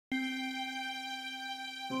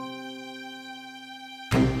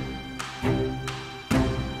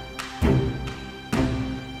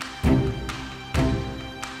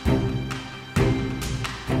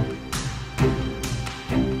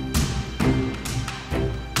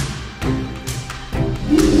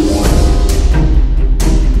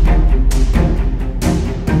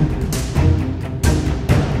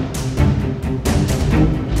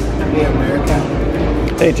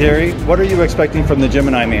Hey Terry, what are you expecting from the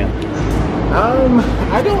Gemini Man?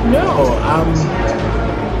 I don't know.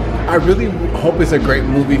 I really hope it's a great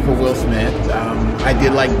movie for Will Smith. I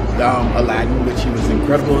did like Aladdin, which he was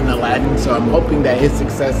incredible in Aladdin, so I'm hoping that his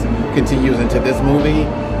success continues into this movie.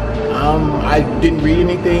 I didn't read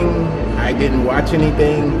anything, I didn't watch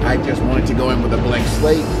anything, I just wanted to go in with a blank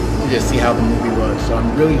slate and just see how the movie was. So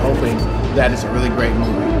I'm really hoping that it's a really great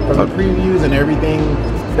movie. From the previews and everything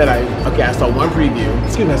that I saw one preview,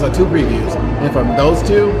 excuse me, I saw two previews, and from those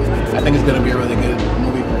two, I think it's gonna be a really good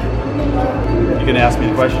movie for him. You gonna ask me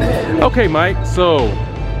the question? Okay, Mike, so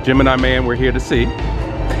Gemini Man we're here to see.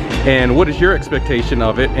 And what is your expectation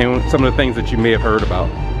of it and some of the things that you may have heard about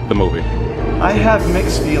the movie? I have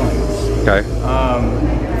mixed feelings. Okay.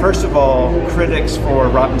 First of all, critics for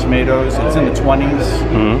Rotten Tomatoes, it's in the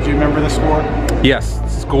 20s. Do you remember the score? Yes,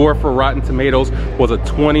 score for Rotten Tomatoes was a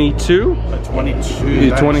 22. A 22.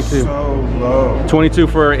 Yeah, 22. So low. 22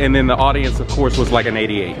 for, and then the audience, of course, was like an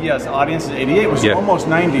 88. Yes, audience is 88, was almost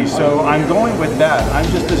 90. So I'm going with that.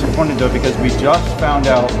 I'm just disappointed though because we just found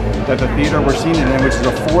out that the theater we're seeing it in, which is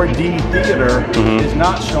a 4D theater, is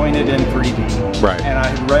not showing it in 3D. Right. And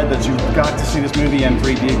I read that you've got to see this movie in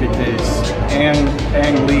 3D because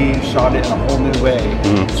Ang Lee shot it in a whole new way.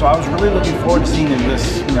 So I was really looking forward to seeing in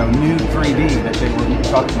this, new 3D that they were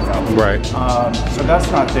talking about. Right. So that's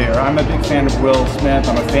not there. I'm a big fan of Will Smith.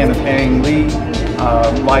 I'm a fan of Ang Lee.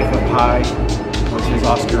 Life of Pi was his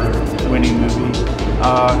Oscar-winning movie.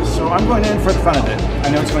 So I'm going in for the fun of it. I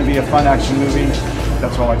know it's going to be a fun action movie.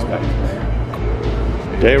 That's all I expect.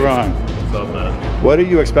 Hey Ron, What's up, man? what are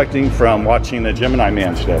you expecting from watching the Gemini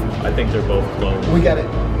Man today? I think they're both clones. We got it.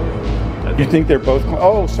 You think they're both?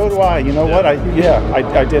 Oh, so do I. You know what? I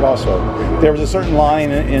did also. There was a certain line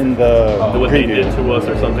in the what preview. they did to us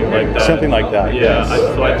or something like that. Something like that. Yeah, Yes.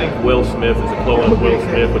 so I think Will Smith is a clone of Will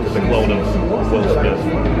Smith, which is a clone of Will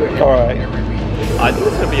Smith. All right. I think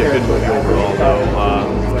it's going to be a good movie overall,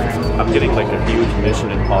 though. I'm getting like a huge Mission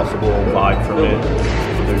Impossible vibe from it.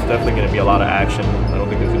 So there's definitely going to be a lot of action. I don't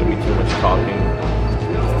think there's going to be too much talking.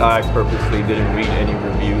 I purposely didn't read any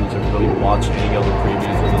reviews or really watch any other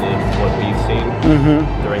previews other than what we've seen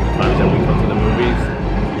during the times that we come to the movies.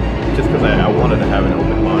 Just because I wanted to have an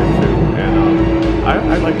open mind too. And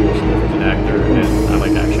I like Will Smith as an actor and I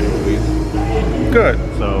like action movies. Good.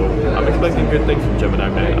 So I'm expecting good things from Gemini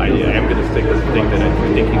Man. I am going to stick with the thing that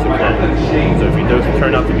I think he's a clone. So if he does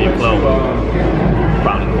turn out to be a clone,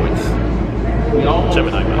 brownie points.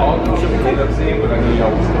 Gemini Man.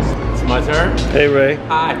 It's my turn. Hey Ray.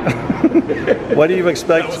 Hi. What do you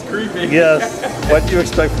expect? That was creepy. Yes. What do you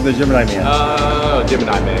expect from the Gemini Man?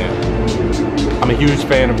 Gemini Man. I'm a huge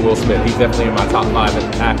fan of Will Smith. He's definitely in my top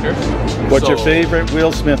 5 actors. What's your favorite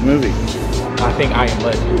Will Smith movie? I think I Am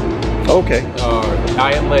Legend. Okay.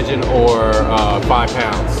 I Am Legend or 5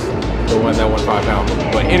 Pounds. The one that won 5 pounds.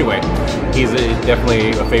 But anyway, he's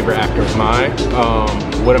definitely a favorite actor of mine.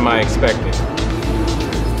 What am I expecting?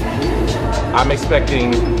 I'm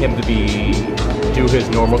expecting him to do his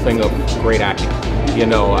normal thing of great acting.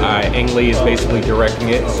 Ang Lee is basically directing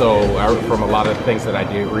it, so from a lot of the things that I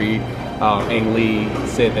did read, Ang Lee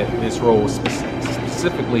said that this role was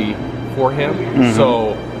specifically for him,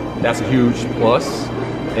 so that's a huge plus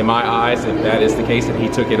in my eyes if that is the case and he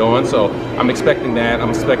took it on. So I'm expecting that. I'm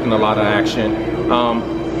expecting a lot of action.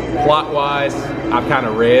 Plot-wise, I've kind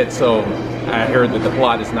of read, so I heard that the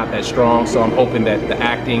plot is not that strong, so I'm hoping that the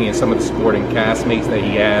acting and some of the supporting castmates that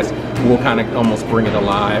he has will kind of almost bring it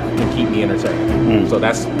alive and keep me entertained. So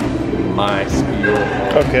that's my spiel.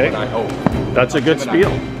 Okay. I hope. That's a good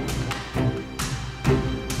spiel.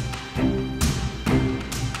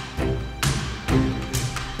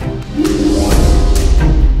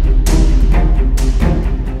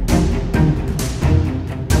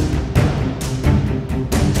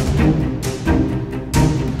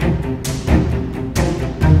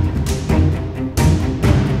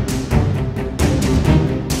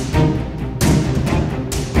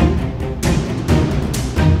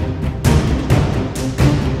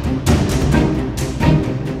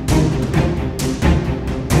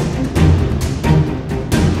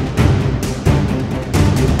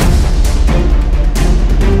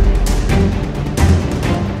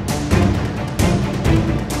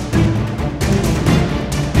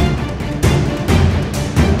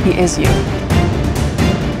 He is you.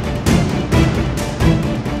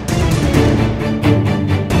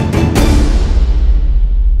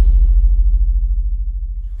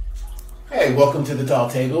 Hey, welcome to the Tall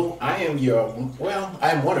Table. I am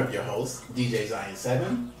one of your hosts, DJ Zion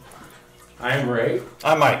 7. I am Ray.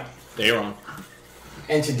 I'm Mike. Aaron.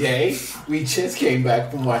 And today, we just came back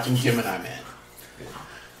from watching Gemini Man.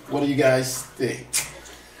 What do you guys think?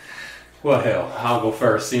 Well, hell, I'll go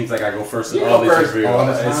first. Seems like I go first in You all go these first reviews. all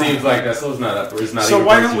the It time. seems like that. So it's not up. It's not. So even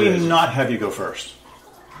why don't we considered. not have you go first?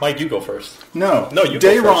 Mike, you go first. No, No, you go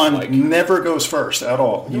first, Dayron Mike. never goes first at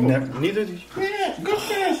all. You never. Neither do you. Yeah, go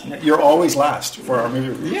first. You're always last for our movie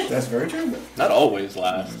reviews. Yeah, that's very true. Not always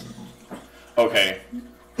last. Okay.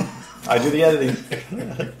 I do the editing.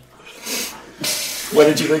 What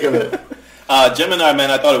did you think of it? Gemini Man,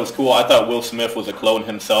 I thought it was cool. I thought Will Smith was a clone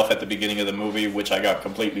himself at the beginning of the movie, which I got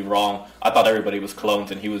completely wrong. I thought everybody was clones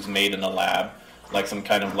and he was made in a lab, like some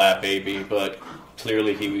kind of lab baby, but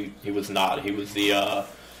clearly he was not. He was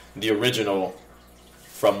the original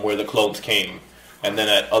from where the clones came. And then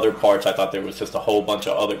at other parts, I thought there was just a whole bunch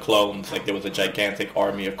of other clones. Like there was a gigantic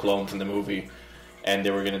army of clones in the movie, and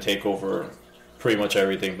they were going to take over pretty much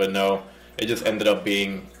everything. But no, it just ended up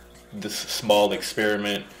being this small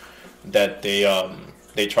experiment that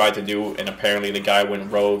they tried to do, and apparently the guy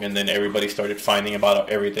went rogue, and then everybody started finding about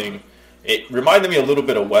everything. It reminded me a little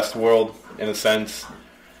bit of Westworld in a sense,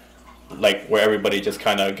 like where everybody just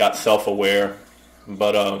kind of got self-aware.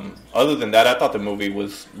 But other than that, I thought the movie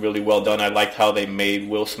was really well done. I liked how they made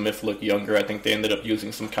Will Smith look younger. I think they ended up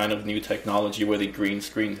using some kind of new technology where they green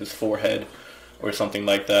screened his forehead or something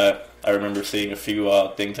like that. I remember seeing a few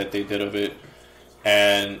things that they did of it.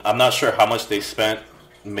 And I'm not sure how much they spent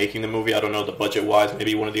making the movie. I don't know the budget-wise.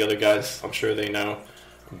 Maybe one of the other guys, I'm sure they know.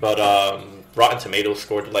 But Rotten Tomatoes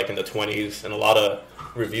scored it like in the 20s, and a lot of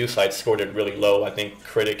review sites scored it really low. I think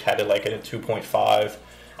Critic had it like at a 2.5.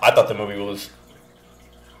 I thought the movie was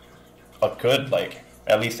a good, like,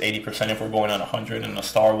 at least 80% if we're going on 100, and the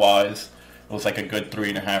star-wise, it was like a good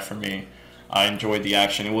 3.5 for me. I enjoyed the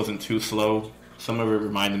action. It wasn't too slow. Some of it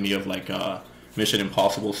reminded me of like Mission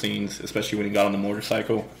Impossible scenes, especially when he got on the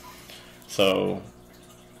motorcycle. So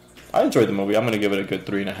I enjoyed the movie. I'm going to give it a good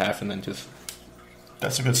 3.5, and then just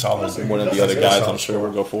That's a good solid. one of the other guys, I'm sure,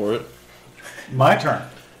 will go for it. My turn.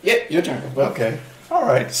 Yeah, your turn. Okay. All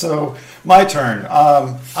right. So my turn.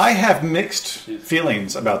 I have mixed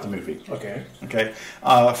feelings about the movie. Okay. Okay.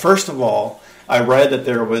 First of all, I read that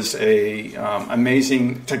there was a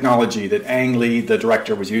amazing technology that Ang Lee, the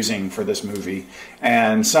director, was using for this movie,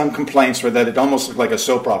 and some complaints were that it almost looked like a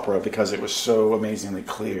soap opera because it was so amazingly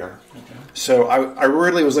clear. Okay. So I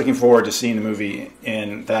really was looking forward to seeing the movie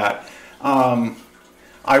in that.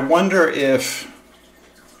 I wonder if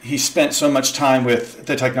he spent so much time with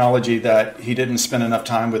the technology that he didn't spend enough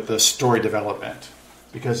time with the story development.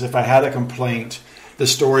 Because if I had a complaint, the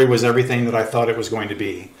story was everything that I thought it was going to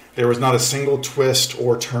be. There was not a single twist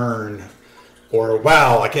or turn or,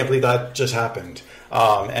 wow, I can't believe that just happened.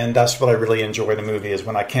 And that's what I really enjoy in the movie, is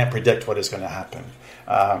when I can't predict what is going to happen.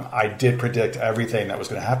 I did predict everything that was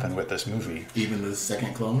going to happen with this movie. Even the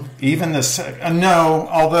second clone? Even the no,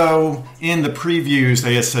 although in the previews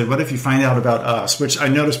they had said, "What if you find out about us?" Which I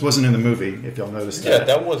noticed wasn't in the movie. If y'all noticed Yeah, that,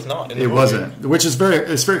 that was not in the it movie. wasn't. Which is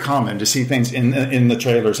it's very common to see things in the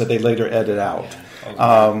trailers that they later edit out.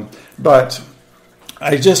 But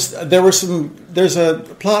there's a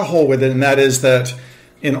plot hole with it, and that is that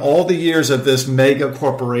in all the years of this mega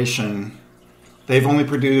corporation, they've only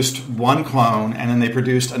produced one clone, and then they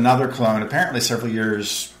produced another clone apparently several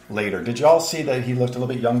years later. Did y'all see that he looked a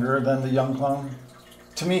little bit younger than the young clone?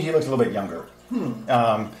 To me, he looked a little bit younger.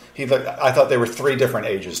 I thought there were 3 different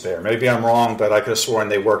ages there. Maybe I'm wrong, but I could have sworn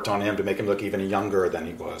they worked on him to make him look even younger than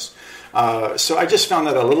he was. So I just found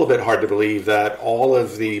that a little bit hard to believe that all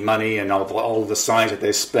of the money and all of the science that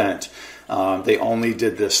they spent, they only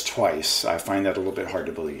did this twice. I find that a little bit hard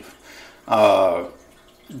to believe.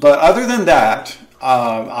 But other than that,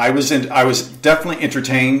 I was definitely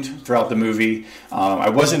entertained throughout the movie. I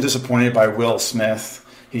wasn't disappointed by Will Smith.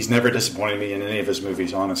 He's never disappointed me in any of his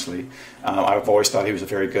movies, honestly. I've always thought he was a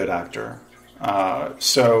very good actor.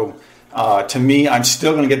 So to me, I'm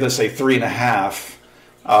still going to give this a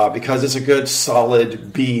 3.5 because it's a good,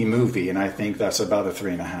 solid B movie, and I think that's about a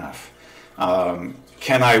 3.5.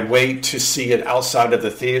 Can I wait to see it outside of the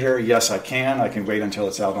theater? Yes, I can. I can wait until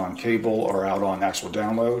it's out on cable or out on actual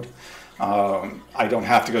download. I don't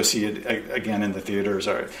have to go see it again in the theaters.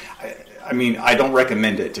 I don't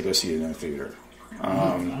recommend it to go see it in the theater.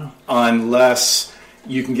 Unless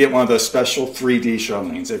you can get one of those special 3D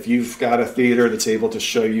showings. If you've got a theater that's able to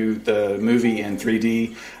show you the movie in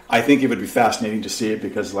 3D, I think it would be fascinating to see it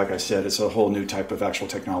because, like I said, it's a whole new type of actual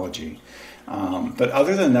technology. But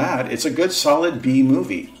other than that, it's a good, solid B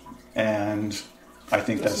movie, and I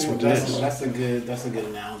think that's what it is. That's a good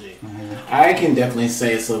analogy. I can definitely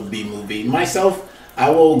say it's a B movie. Myself, I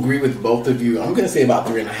will agree with both of you. I'm going to say about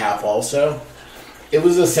 3.5 also. It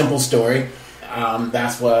was a simple story.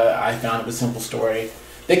 That's what I found. It was a simple story.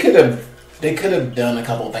 They could have done a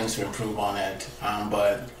couple of things to improve on it,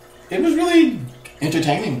 but It was really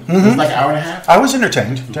entertaining. It was like an hour and a half. I was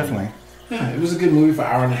entertained, definitely. Yeah, it was a good movie for an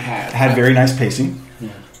hour and a half. It had very nice pacing.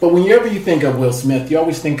 But whenever you think of Will Smith, you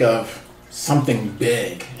always think of something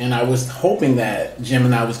big. And I was hoping that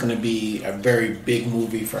Gemini was going to be a very big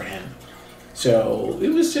movie for him. So it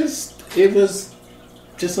was just a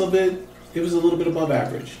little bit above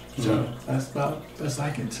average. So that's about the best I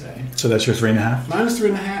can say. So that's your 3.5? Mine is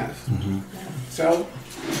 3.5. Yeah. So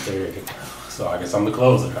There you go. So I guess I'm the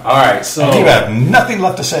closer. All right. So And you have nothing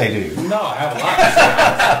left to say, do you? No, I have a lot to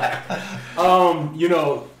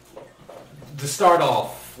say. To start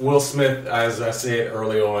off, Will Smith, as I said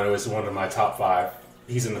early on, was one of my top 5.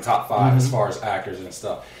 He's in the top 5 as far as actors and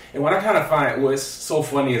stuff. And what I kind of find what's so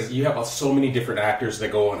funny is you have so many different actors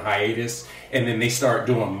that go on hiatus, and then they start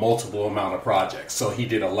doing multiple amount of projects. So he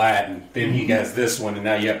did Aladdin, then he has this one, and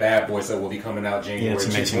now you have Bad Boys that will be coming out January it's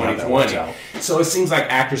amazing how that works out. 2020. So it seems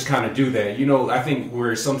like actors kind of do that. I think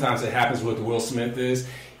where sometimes it happens with Will Smith is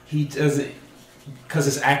he does it because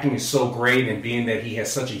his acting is so great, and being that he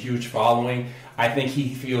has such a huge following, I think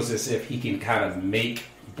he feels as if he can kind of make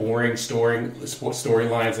boring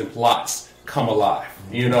storylines and plots come alive,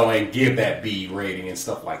 and give that B rating and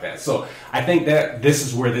stuff like that. So I think that this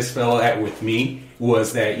is where this fell at with me,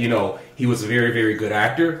 was that, he was a very, very good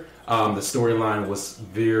actor. The storyline was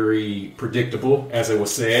very predictable, as it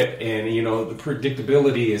was said, and, the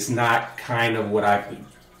predictability is not kind of what I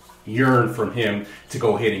yearn from him to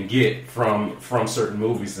go ahead and get from certain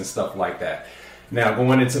movies and stuff like that. Now,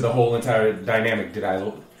 going into the whole entire dynamic,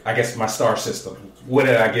 I guess my star system, what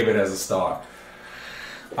did I give it as a star?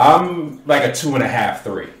 I'm like a 2.5,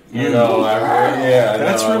 3.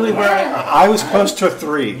 That's really where I was close to a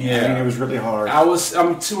 3. Yeah. I mean, it was really hard. I'm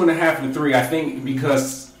 2.5 and 3. I think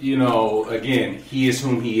because, again, he is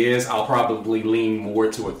whom he is. I'll probably lean more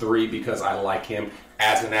to a 3 because I like him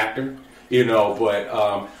as an actor,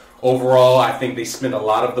 but overall, I think they spent a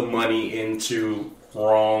lot of the money into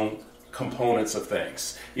wrong components of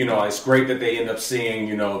things. It's great that they end up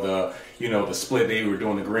seeing, the split. They were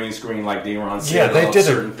doing the green screen, like Deron said. Yeah, they did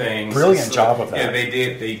certain a things. brilliant job of that. Yeah,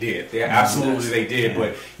 they did. Yeah, absolutely, they did.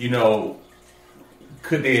 But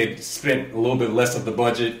could they have spent a little bit less of the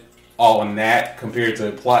budget on that compared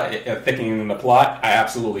to plot, thickening the plot? I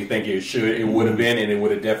absolutely think it should. It would have been, and it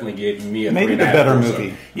would have definitely given me a Made it a 3.5 better or so.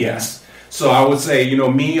 movie. Yes. So I would say,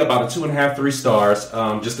 me, about a 2.5, 3 stars.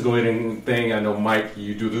 Just to go ahead and I know, Mike,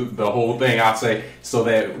 you do the whole thing. I'll say, so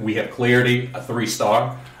that we have clarity, a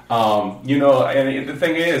 3-star. And the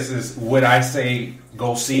thing is would I say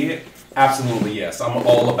go see it? Absolutely, yes. I'm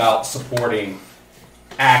all about supporting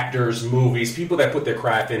actors, movies, people that put their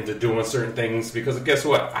craft into doing certain things, because guess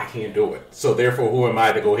what? I can't do it. So therefore, who am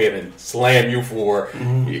I to go ahead and slam you for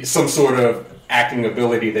some sort of acting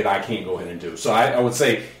ability that I can't go ahead and do? So I would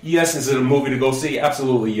say, yes, is it a movie to go see?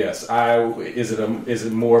 Absolutely, yes. Is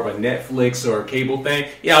it more of a Netflix or a cable thing?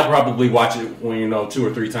 Yeah, I'll probably watch it 2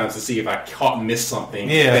 or 3 times to see if I missed something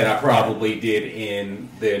that I probably did in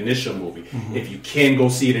the initial movie. If you can go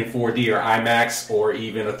see it in 4D or IMAX or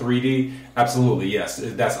even a 3D, absolutely, yes.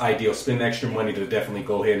 That's ideal. Spend extra money to definitely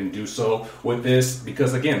go ahead and do so with this,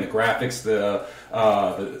 because again, the graphics, the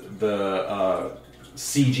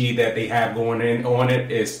CG that they have going in on it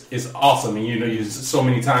is awesome. And you so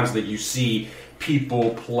many times that you see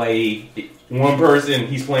people play one person,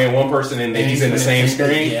 he's playing one person, and then he's in the same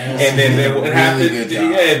screen. And then what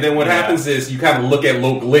happens? What happens is you kind of look at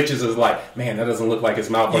little glitches as like, man, that doesn't look like his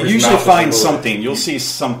mouth. You usually find something. You'll see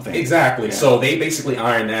something. Exactly. Yeah. So they basically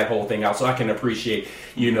iron that whole thing out. So I can appreciate,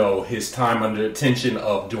 his time under attention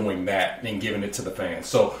of doing that and giving it to the fans.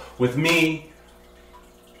 So with me,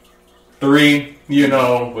 3,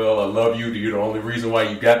 well, I love you. You're the only reason why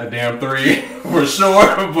you got the damn 3 for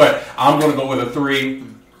sure. But I'm going to go with a 3.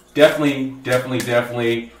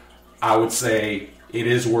 Definitely, I would say it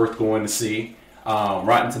is worth going to see.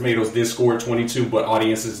 Rotten Tomatoes did score 22, but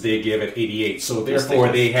audiences did give it 88. So therefore,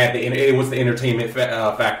 they had it was the entertainment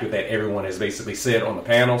factor that everyone has basically said on the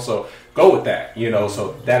panel. So go with that,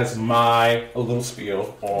 So that is my little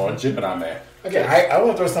spiel on Gemini Man. Okay, I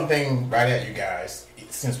want to throw something right at you guys.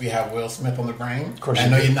 Since we have Will Smith on the brain, of course I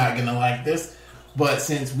know you're not gonna like this, but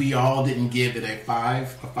since we all didn't give it a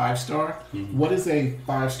 5-star, what is a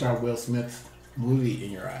 5-star Will Smith movie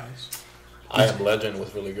in your eyes? I Am Legend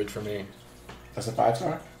was really good for me. That's a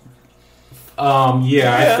 5-star.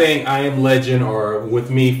 I think I Am Legend, or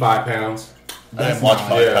with me, 5 pounds. I didn't watch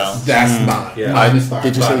 5 pounds. That's mine. Yeah. Mine is 5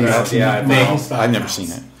 Did you say you pounds. have seen it? I've never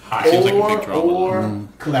seen it. Seems like a big drama. Or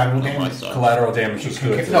Collateral Damage. Collateral Damage was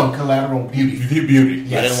good. No, Collateral Beauty. Beauty.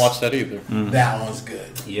 I didn't watch that either. That one's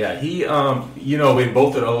good. Yeah, he, in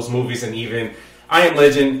both of those movies, and even I Am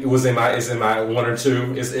Legend is in my one or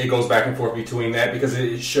two. It goes back and forth between that because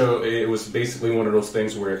it was basically one of those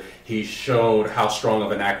things where he showed how strong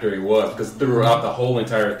of an actor he was, because throughout the whole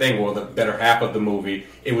entire thing, well, the better half of the movie,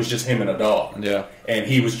 it was just him and a dog. Yeah. And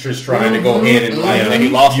he was just trying to go ahead and he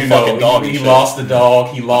lost the fucking dog. He lost the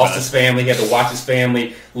dog. He lost his family. He had to watch his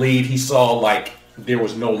family leave. He saw like there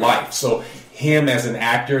was no life. So him as an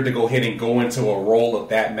actor to go ahead and go into a role of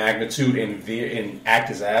that magnitude and act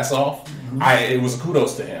his ass off, it was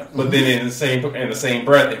kudos to him. But then in the same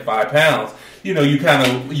breath, at 5 pounds, you kind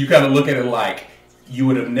of look at it like you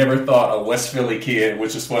would have never thought a West Philly kid,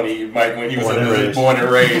 which is funny. Mike, when he was born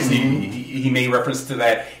and raised, he made reference to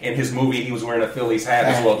that in his movie. He was wearing a Phillies hat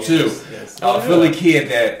as well too. Yes. A Philly kid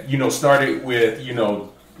that started with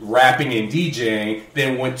rapping and DJing,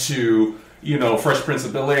 then went to Fresh Prince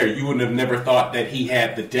of Bel-Air. You would have never thought that he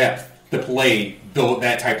had the depth to play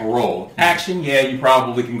that type of role. Action, yeah, you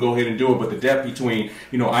probably can go ahead and do it, but the depth between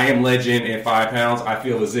I Am Legend and 5 pounds, I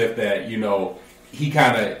feel as if that he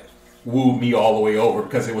kind of wooed me all the way over,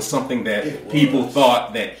 because it was something that people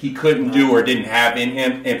thought that he couldn't do or didn't have in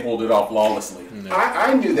him, and pulled it off flawlessly.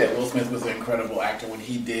 I knew that Will Smith was an incredible actor when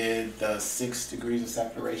he did the 6 Degrees of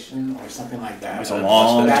Separation or something like that. It was a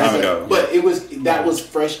long time ago. But that was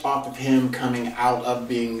fresh off of him coming out of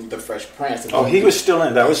being the Fresh Prince. Oh, he was still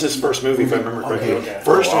in. That was his first movie, if I remember correctly. Okay.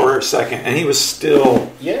 First or second, and he was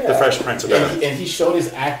still the Fresh Prince of Bel-Air. And he showed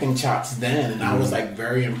his acting chops then, and I was like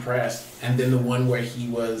very impressed. And then the one where he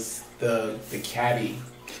was the caddy.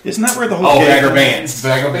 Isn't that where the whole Bagger Vance?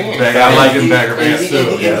 Bagger Vance. I like him Bagger Vance too.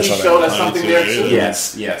 And he showed us something there too.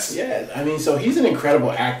 Yes. Yeah, I mean, so he's an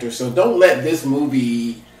incredible actor. So don't let this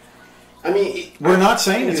movie. I mean, we're not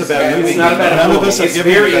saying it's a bad movie. It's not a bad movie. It's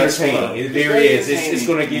very entertaining. entertaining. It very is. It's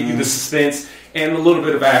going to give you the suspense and a little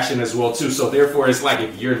bit of action as well too. So therefore, it's like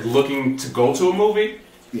if you're looking to go to a movie,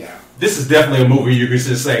 this is definitely a movie you could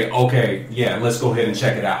just say, okay, yeah, let's go ahead and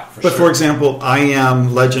check it out. For example, I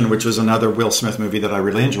Am Legend, which was another Will Smith movie that I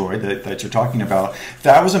really enjoyed that you're talking about,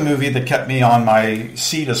 that was a movie that kept me on my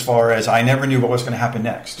seat as far as I never knew what was going to happen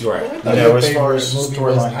next. Right. As far as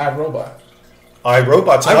storyline. iRobot.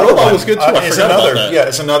 iRobot's iRobot was good too. I it's forgot another, about that. Yeah,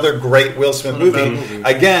 it's another great Will Smith movie.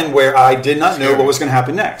 Again, where I did not know what was going to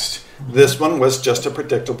happen next. This one was just a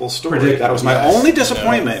predictable story. That was my only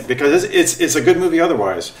disappointment, because it's a good movie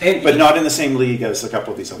otherwise, but not in the same league as a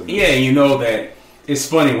couple of these other movies. Yeah, you know that it's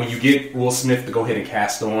funny when you get Will Smith to go ahead and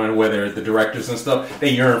cast on, whether the directors and stuff, they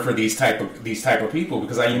yearn for these type of people,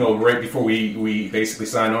 because right before we basically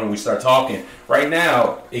signed on and we start talking, right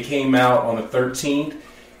now it came out on the 13th.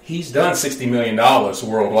 He's done $60 million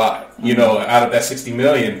worldwide. Out of that $60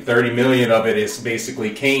 million, $30 million of it is basically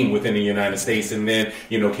came within the United States, and then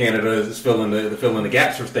Canada is filling the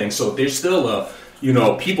gaps for things. So there's still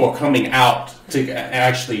people are coming out to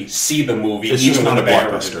actually see the movie. It's just not a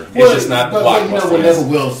blockbuster. It's just not the blockbuster. Whenever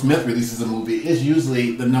Will Smith releases a movie, it's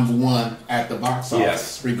usually the number one at the box office.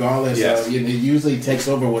 Yes. Regardless of, it usually takes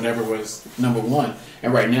over whatever was number one.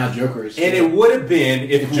 And right now, Joker is. And it would have been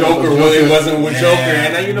if Joker really wasn't with Joker.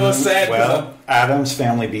 And it's sad. Well, Adam's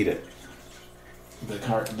Family beat it.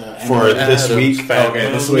 For this week.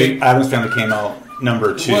 Okay, this week. Adam's Family came out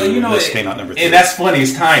number 2. Well, this came out number 3. And that's funny,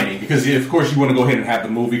 it's timing, because of course you want to go ahead and have the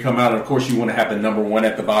movie come out, and of course you want to have the number 1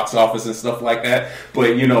 at the box office and stuff like that.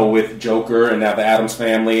 But with Joker and now the Adams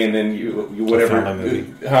Family, and then you whatever, a family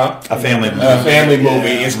movie. A family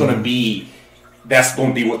movie. It's going to be. That's going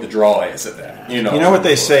to be what the draw is at that. You know what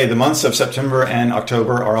they say, the months of September and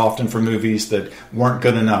October are often for movies that weren't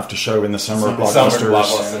good enough to show in the summer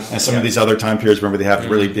blockbusters and some of these other time periods where they have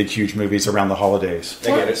really big, huge movies around the holidays. They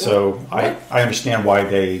get it. So I understand why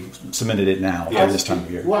they submitted it now at this time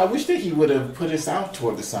of year. Well, I wish that he would have put us out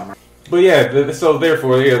toward the summer. But yeah, so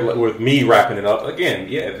therefore, with me wrapping it up again,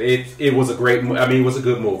 it was a great. I mean, it was a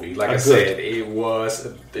good movie. Like I said, it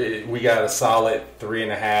was. We got a solid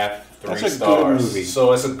 3.5. 3 That's a stars. good movie.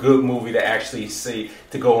 So it's a good movie to actually see,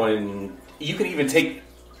 to go and you can even take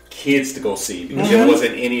kids to go see, because there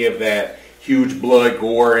wasn't any of that huge blood,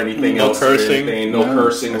 gore, or anything else. Cursing. No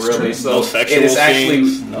cursing, really. True. So no sexual it's actually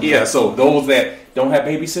scenes. So those that don't have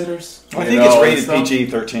babysitters, I think it's rated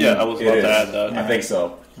PG-13. Yeah, I was about to add that. I think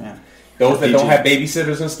so. Yeah. Those that don't have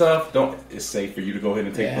babysitters and stuff, it's safe for you to go ahead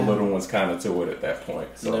and take the little ones kind of to it at that point.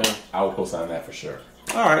 So I will co-sign that for sure.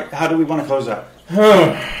 All right, how do we want to close out?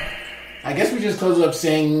 I guess we just close it up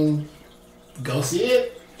saying, go see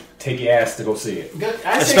it. Take your ass to go see it.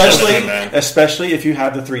 Especially if you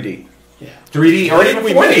have the 3D. Yeah. 3D or even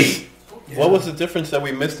 4D. What was the difference that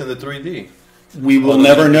we missed in the 3D? we will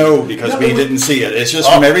never know because we didn't see it. It's just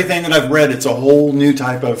from everything that I've read, it's a whole new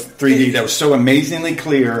type of 3D that was so amazingly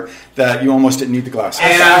clear that you almost didn't need the glasses.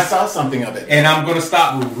 And I saw something of it. And I'm going to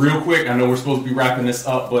stop real quick. I know we're supposed to be wrapping this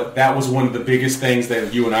up, but that was one of the biggest things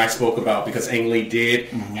that you and I spoke about because Ang Lee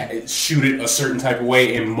did shoot it a certain type of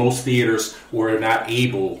way, and most theaters were not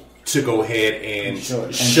able to go ahead and show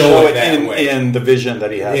it that way. In the vision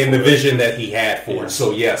that he had. In the vision that he had for it.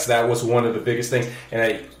 So, yes, that was one of the biggest things.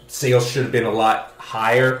 And sales should have been a lot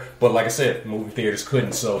higher, but like I said, movie theaters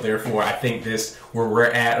couldn't. So therefore, I think where we're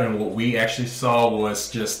at and what we actually saw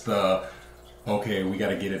was just the okay, we got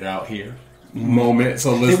to get it out here moment.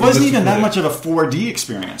 So it wasn't even that much of a 4D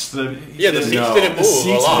experience. The seats didn't move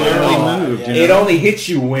a lot. Barely moved. It only hit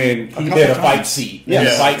you when he did a fight scene,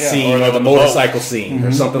 or the motorcycle scene,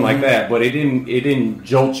 or something like that. But it didn't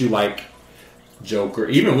jolt you like Joker.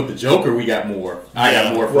 Even with the Joker, we got more. I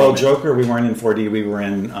got more from Well, it. Joker, we weren't in 4D. We were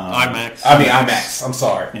in IMAX. I mean, IMAX. I'm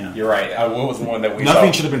sorry. Yeah. You're right. What was the one that we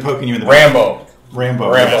Nothing saw? should have been poking you in the Rambo.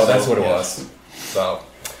 Rambo. That's what it was. So,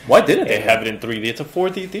 Why didn't they have it in 3D? It's a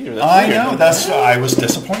 4D theater. That's I weird. know. I was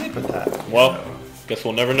disappointed with that. Well, guess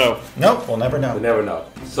we'll never know. Nope, we'll never know. we never know.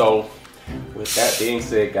 So, with that being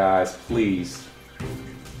said, guys, please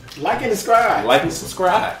Like and subscribe. like and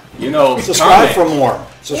subscribe. You know, Subscribe comment. for more.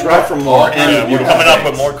 Subscribe for more. Yeah, we're coming up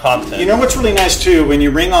with more content. You know what's really nice too? When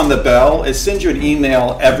you ring on the bell, it sends you an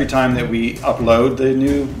email every time that we upload the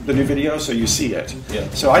new video, so you see it. Yeah.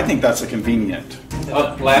 So I think that's a convenient.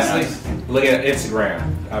 Lastly, look at Instagram.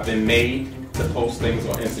 I've been made to post things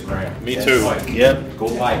on Instagram. Me too. Yep. Go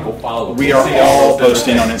follow. We Go are see all those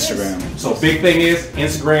posting on things. Instagram. So big thing is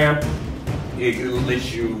Instagram. It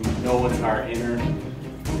lets you know what's our inner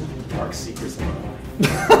dark secrets of our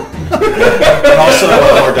life. And also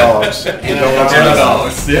our dogs. And our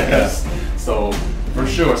dogs. Yes. So for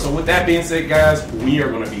sure. So with that being said, guys, we are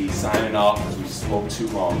going to be signing off because we spoke too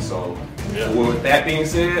long. So with that being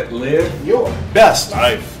said, live Your Best.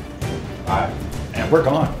 Life. life. And we're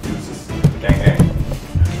gone. Deuces. Gang gang.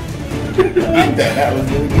 that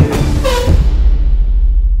was really good.